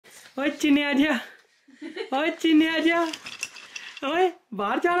ओए चिन्ने आजा ओए चिन्ने आजा ओए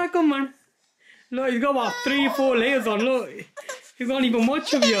बाहर जाना घूमन लो he's got about 3-4 layers on look he's got even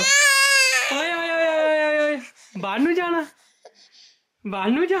much of you ओए ओए ओए ओए ओए बाहर नु जाना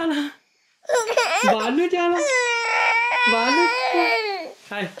बाहर नु जाना बाहर नु जाना बाहर नु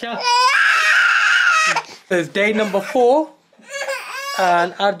हाय चल It's day number 4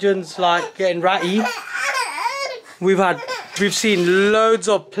 and Arjun's like getting ratty. We've seen loads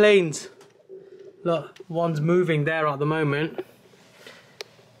of planes. Look, one's moving there at the moment.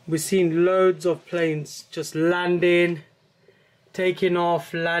 We've seen loads of planes just landing, taking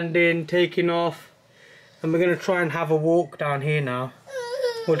off, landing, taking off. And we're going to try and have a walk down here now.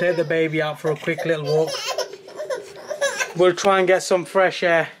 We'll take the baby out for a quick little walk. We'll try and get some fresh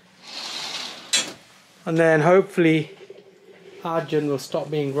air. And then hopefully Arjun will stop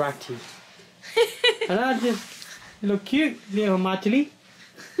being ratty. And Arjun, you look cute, little Himachali.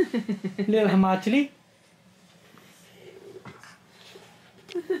 Little Himachali.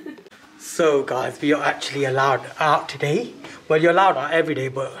 So guys, we are actually allowed out today. Well, you're allowed out every day,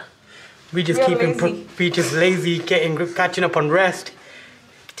 but we just we just lazy, catching up on rest,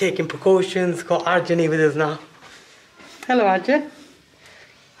 taking precautions. Got Arjun here with us now. Hello Arjun.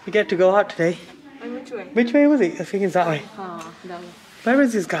 We get to go out today. Which way? Which way was it? I think it's that way. That way. Where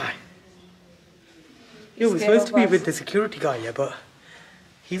is this guy? He was supposed to be with the security guy, yeah, but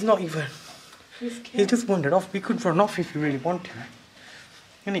he's not even. He's just wandered off. We could run off if we really want to.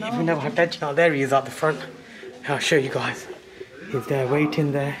 And if we never had attention out there, he is at the front. I'll show you guys. He's there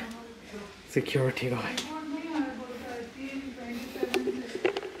waiting there. Security guy.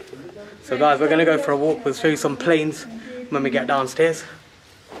 So guys, we're gonna go for a walk. We'll show you some planes when we get downstairs.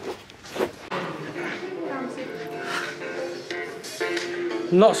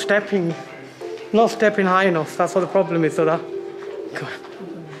 Not stepping high enough. That's what the problem is, Sudha. Come on.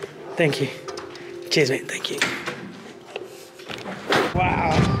 Thank you. Cheers, mate. Thank you.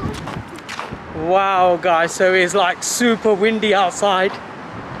 Wow. Wow, guys. So it's like super windy outside.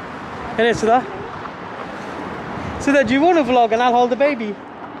 Isn't it, Sudha? Sudha, do you want to vlog and I'll hold the baby?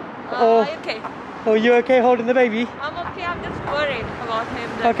 Okay. Oh, you okay holding the baby? I'm okay. I'm just worried about him.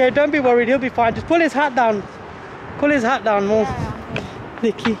 Okay, don't be worried. He'll be fine. Just pull his hat down. Pull his hat down more.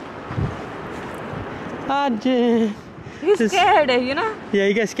 Nicky. Arjun. He's scared, you know? Yeah,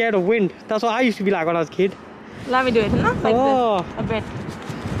 he gets scared of wind. That's what I used to be like when I was a kid. Let me do it, no? Like this. A bit.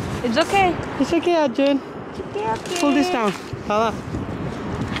 It's okay. It's okay, Arjun. It's okay, okay. Pull this down. Like that.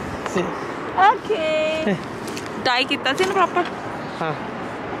 Okay. Tie kitta si na proper. हाँ.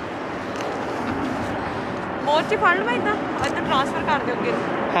 मोर चे फाड़ लो मैं इतना transfer कर दो गिर.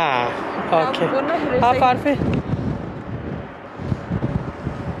 हाँ. Okay. हाँ फाड़ पे.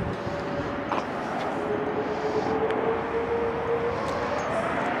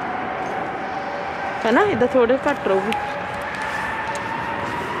 है ना इधर थोड़े कट रहोगे.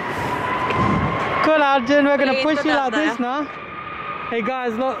 Cool, Arjun. We're gonna push you like this now. Hey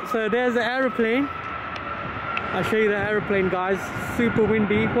guys, look. So there's the aeroplane. I'll show you the aeroplane, guys. Super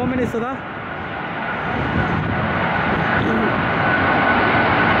windy. 1 minute, Sudha.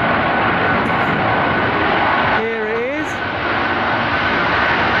 Here it is.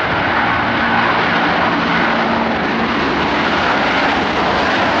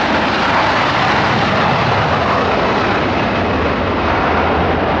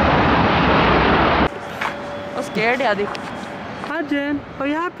 I'm scared, Adi. Arjun, are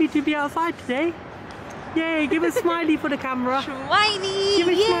you happy to be outside today? Yay, give a smiley for the camera. Smiley! Give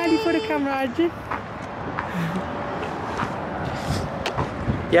a smiley for the camera, Arjun.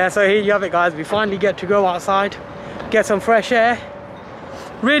 Yeah, so here you have it, guys. We finally get to go outside, get some fresh air.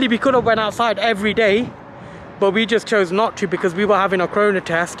 Really, we could have went outside every day, but we just chose not to because we were having a corona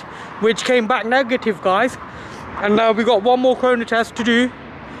test, which came back negative, guys. And now we got one more corona test to do.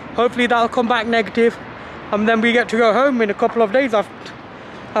 Hopefully that'll come back negative, and then we get to go home in a couple of days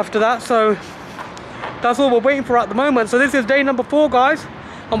after that. So that's all we're waiting for at the moment. So this is day number 4, guys.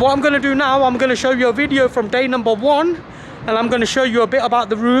 And what I'm going to do now, I'm going to show you a video from day number 1. And I'm going to show you a bit about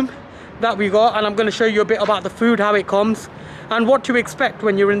the room that we got. And I'm going to show you a bit about the food, how it comes. And what to expect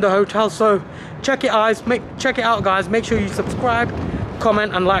when you're in the hotel. So check it out, guys. Make sure you subscribe,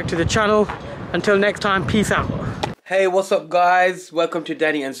 comment and like to the channel. Until next time, peace out. Hey, what's up, guys? Welcome to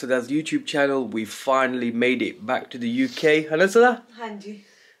Danny and Sudha's YouTube channel. We finally made it back to the UK. Hello, Sudha? Hanji.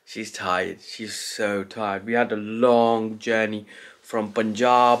 She's tired. She's so tired. We had a long journey from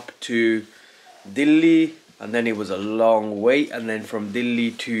Punjab to Delhi, and then it was a long wait, and then from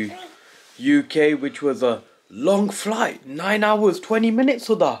Delhi to UK, which was a long flight. 9 hours, 20 minutes,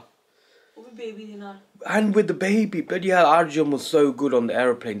 Sudha. And with the baby, but yeah, Arjun was so good on the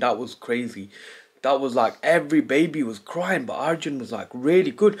aeroplane. That was crazy. That was like every baby was crying, but Arjun was like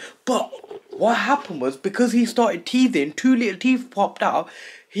really good. But what happened was because he started teething, 2 little teeth popped out.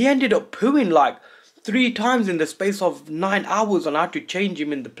 He ended up pooing like 3 times in the space of 9 hours, and I had to change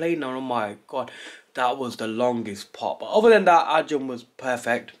him in the plane. And oh my god, that was the longest pop. But other than that, Arjun was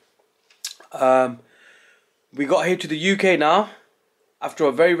perfect. We got here to the UK now. After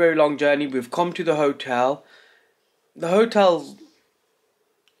a very, very long journey, we've come to the hotel. The hotel's,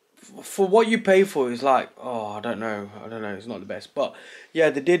 for what you pay for, is like, oh, I don't know, it's not the best. But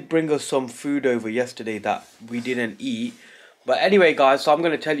yeah, they did bring us some food over yesterday that we didn't eat. But anyway, guys, so I'm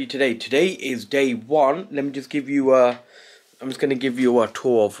going to tell you today. Today is day 1. Let me just give you a, I'm just going to give you a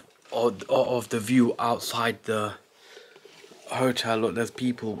tour of the view outside the hotel. Look, there's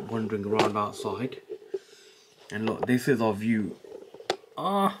people wandering around outside. And look, this is our view.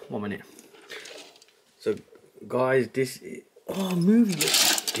 1 minute. So, guys, this is... Oh, movie,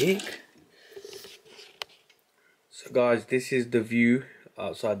 dick. So, guys, this is the view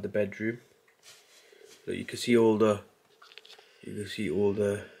outside the bedroom. So, you can see all the... You can see all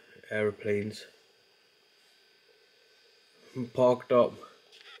the aeroplanes. Parked up.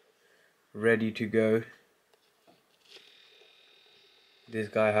 Ready to go. This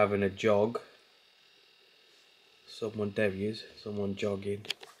guy having a jog. Someone, there he is, someone jogging.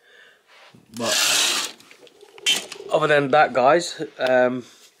 But other than that, guys,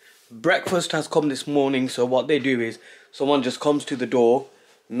 breakfast has come this morning. So what they do is someone just comes to the door,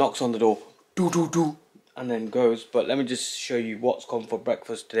 knocks on the door, do, and then goes. But let me just show you what's come for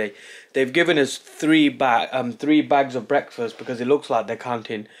breakfast today. They've given us 3 bags of breakfast because it looks like they're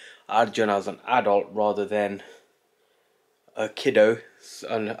counting Arjun as an adult rather than a kiddo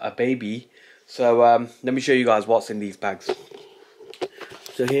and a baby. So let me show you guys what's in these bags.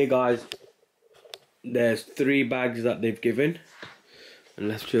 So here, guys, there's 3 bags that they've given, and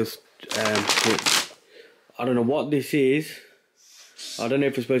let's just put, I don't know what this is. I don't know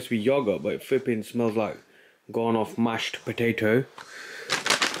if it's supposed to be yogurt, but it flipping smells like gone off mashed potato.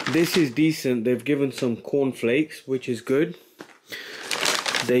 This is decent. They've given some cornflakes, which is good.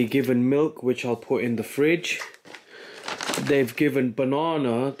 They've given milk, which I'll put in the fridge. They've given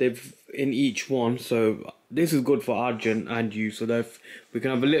banana. They've in each one, so this is good for Arjun and you. So that we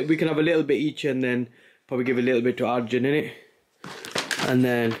can have a little bit each, and then probably give a little bit to Arjun in it. And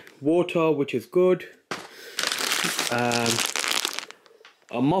then water, which is good.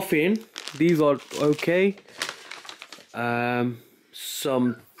 A muffin. These are okay.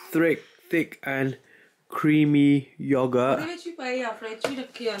 Some thick and creamy yogurt.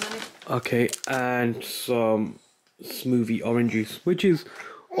 Okay, and some smoothie orange juice, which is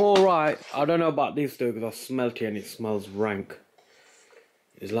alright. I don't know about this though, because I smelt it and it smells rank.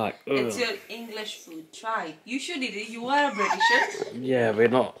 It's like, ugh. It's your English food. Try. You should eat it. You are a Britisher. Yeah, we're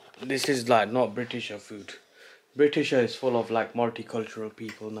not. This is like not Britisher food. Britisher is full of like multicultural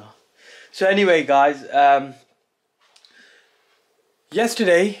people now. So anyway, guys,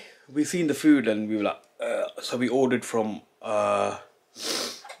 yesterday we seen the food and we were like, so we ordered from a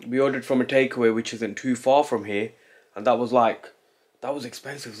takeaway which isn't too far from here, and that was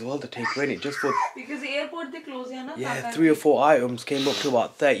expensive as well, the takeaway, in it just for, because the airport they close, yeah, yeah, 3 or 4 items came up to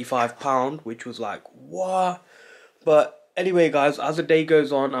about £35, which was like, what? But anyway, guys, as the day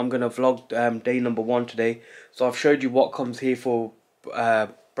goes on, I'm gonna vlog day number 1 today. So I've showed you what comes here for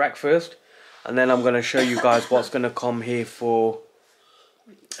breakfast, and then I'm gonna show you guys what's gonna come here for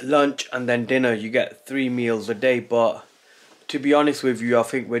lunch and then dinner. You get 3 meals a day, but to be honest with you, I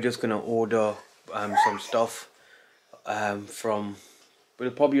think we're just gonna order some stuff from,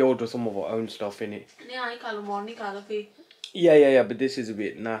 we'll probably order some of our own stuff in it. Yeah, but this is a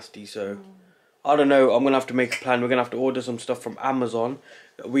bit nasty, so I don't know. I'm gonna have to make a plan. We're gonna have to order some stuff from Amazon.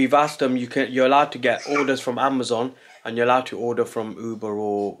 We've asked them, you're allowed to get orders from Amazon, and you're allowed to order from Uber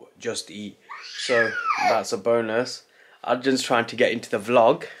or Just Eat, so that's a bonus. Arjun's trying to get into the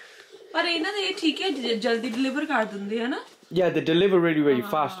vlog. Yeah, they deliver really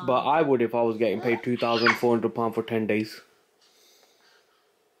fast, but I would if I was getting paid £2,400 for 10 days.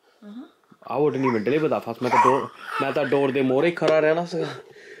 I wouldn't even deliver that fast.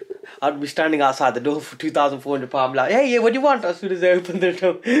 I'd be standing outside the door for £2,400. I'm like, hey, what do you want? As soon as they open the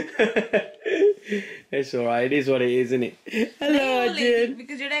door. It's alright, it is what it is, isn't it? Hello, Arjun.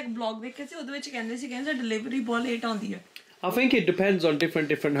 Because you had a blog, delivery ball late on the. I think it depends on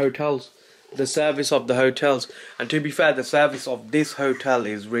different hotels, the service of the hotels. And to be fair, the service of this hotel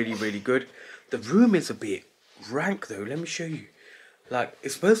is really good. The room is a bit rank though, let me show you. Like,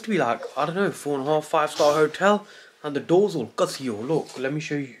 it's supposed to be like, I don't know, 4.5, 5-star hotel, and the doors all gussy. Look, let me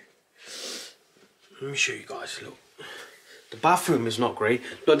show you. Let me show you guys. Look, the bathroom is not great.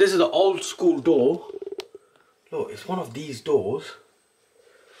 Look, this is an old school door. Look, it's one of these doors.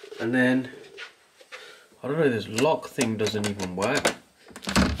 And then, I don't know, this lock thing doesn't even work.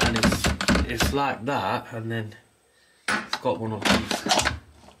 And it's like that, and then it's got one of these.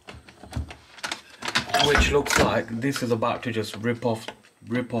 Which looks like this is about to just rip off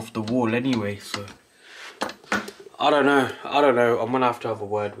the wall anyway, so I don't know. I'm gonna have a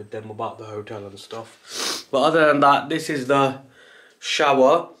word with them about the hotel and stuff. But other than that, this is the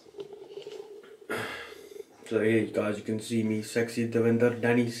shower. So here guys, you can see me, sexy Devinder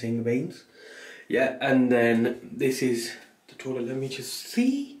Danny Singh Bains. Yeah, and then this is the toilet. Let me just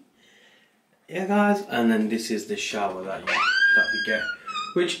see. Yeah guys, and then this is the shower that we get,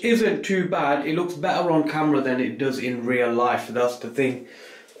 which isn't too bad. It looks better on camera than it does in real life, that's the thing.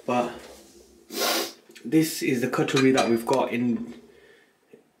 But this is the cutlery that we've got in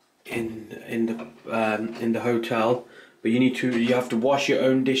the hotel. But you have to wash your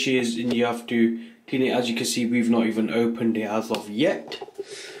own dishes, and you have to clean it. As you can see, we've not even opened it as of yet.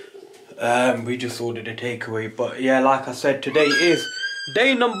 We just ordered a takeaway. But yeah, like I said, today is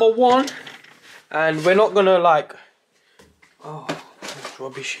day number 1, and we're not gonna like, oh, that's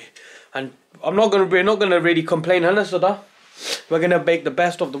rubbish. And we're not gonna really complain, huh, Sudha? We're gonna make the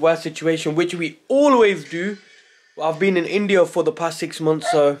best of the worst situation, which we always do. I've been in India for the past 6 months,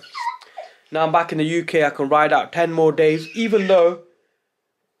 so now I'm back in the UK. I can ride out 10 more days, even though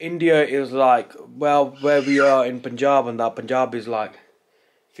India is like, well, where we are in Punjab, and that Punjab is like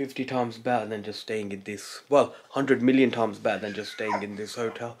 50 times better than just staying in this, well, 100 million times better than just staying in this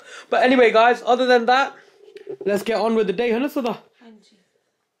hotel. But anyway guys, other than that, let's get on with the day, huh, Sudha?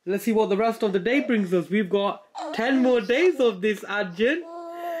 Let's see what the rest of the day brings us. We've got 10 more days of this, Arjun.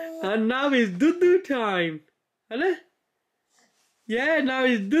 And now it's Dudu time. Hello? Yeah, now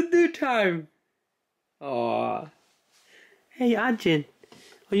it's Dudu time. Aww. Hey, Arjun.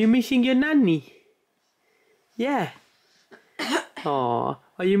 Are you missing your nanny? Yeah. Aww.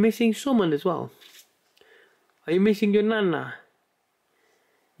 Are you missing someone as well? Are you missing your nana?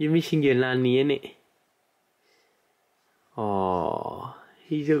 You're missing your nanny, innit? Aww.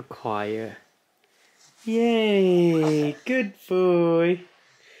 He's so quiet. Yay! Good boy.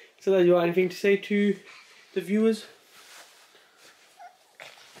 So, do you want anything to say to the viewers?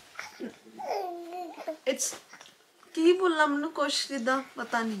 It's This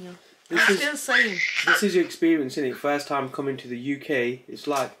is your experience, isn't it? First time coming to the UK. It's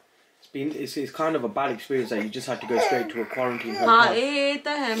like it's kind of a bad experience that you just had to go straight to a quarantine hotel. हाँ ये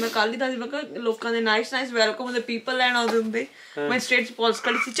तो है मैं कल ही था जब का लोगों ने nice welcome the people and all them they मैं straight से pulse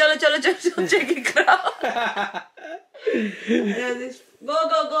कर सी चलो check कराओ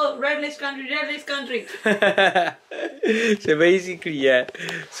go red list country. So basically, yeah.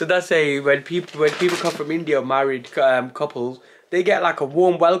 So that's saying when people come from India, married couples, they get like a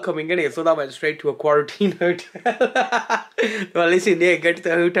warm welcoming, innit? So that went straight to a quarantine hotel. Well, listen, they get to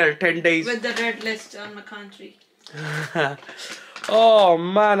the hotel 10 days. With the red list on the country. Oh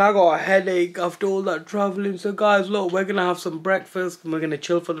man, I got a headache after all that traveling. So guys, look, we're gonna have some breakfast and we're gonna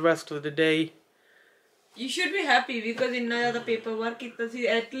chill for the rest of the day. You should be happy because in the paperwork,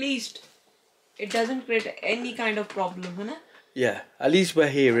 at least it doesn't create any kind of problem, huh? Yeah, at least we're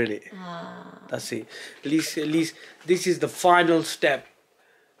here, innit? That's it. At least this is the final step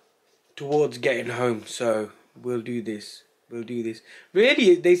towards getting home. So we'll do this. Really,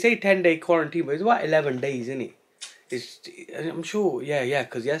 they say 10-day quarantine, but it's about 11 days, isn't it? I'm sure. Yeah.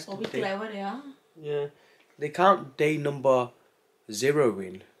 Because yesterday. Clever, yeah. Yeah, they count day number 0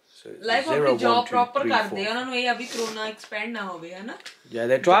 in. So like 0, job 1, 2, proper 3, कर 4. दे उन्होंने ये अभी corona expand ना हो गया है ना. Yeah,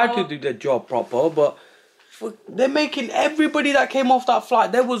 they tried to do the job proper, but they're making everybody that came off that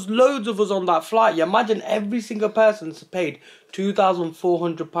flight. There was loads of us on that flight. You imagine every single person's paid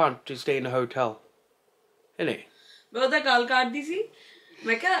 £2,400 to stay in a hotel, innit? मैं उधर call काट दी सी.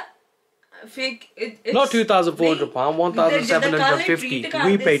 मैं क्या fake. Not £2,400, £1,750.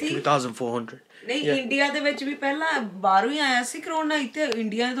 We paid £2,400. नहीं India दे विच भी पहला बाहरों ही आया सी corona इत्थे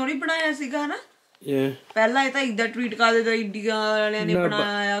इंडिया ने थोड़ी बनाया सीगा ना. Yeah. पहला इतना इधर ट्वीट कर देता इंडिया वाले ने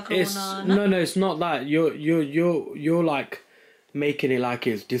बनाया कोरोना ना. No, it's not that. You're like making it like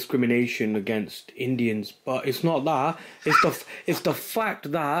it's discrimination against Indians, but it's not that. It's the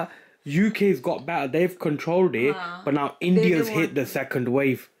fact that UK's got better. They've controlled it, but now India's hit the second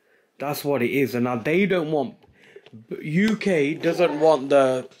wave. That's what it is, and now they don't want. UK doesn't want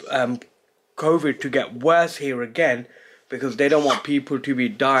the COVID to get worse here again, because they don't want people to be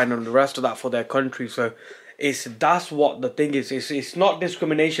dying and the rest of that for their country. So that's what the thing is. It's not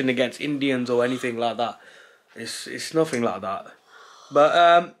discrimination against Indians or anything like that. It's nothing like that.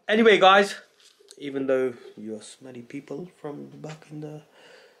 But anyway guys, even though you're smelly people from back in the...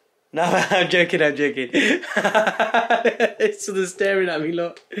 No, I'm joking. It's the staring at me,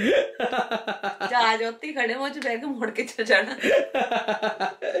 look.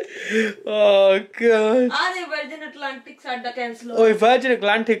 Oh god. Virgin Atlantic साडा cancel. Oh, Virgin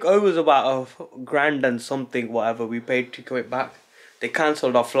Atlantic owes about $1,000 and something, whatever we paid to go it back. They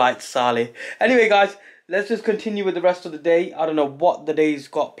cancelled our flight, Sally. Anyway, guys, let's just continue with the rest of the day. I don't know what the day's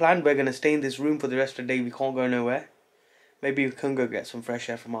got planned. We're gonna stay in this room for the rest of the day. We can't go nowhere. Maybe we can go get some fresh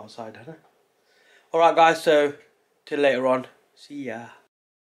air from outside, I don't know. Alright guys, so till later on. See ya.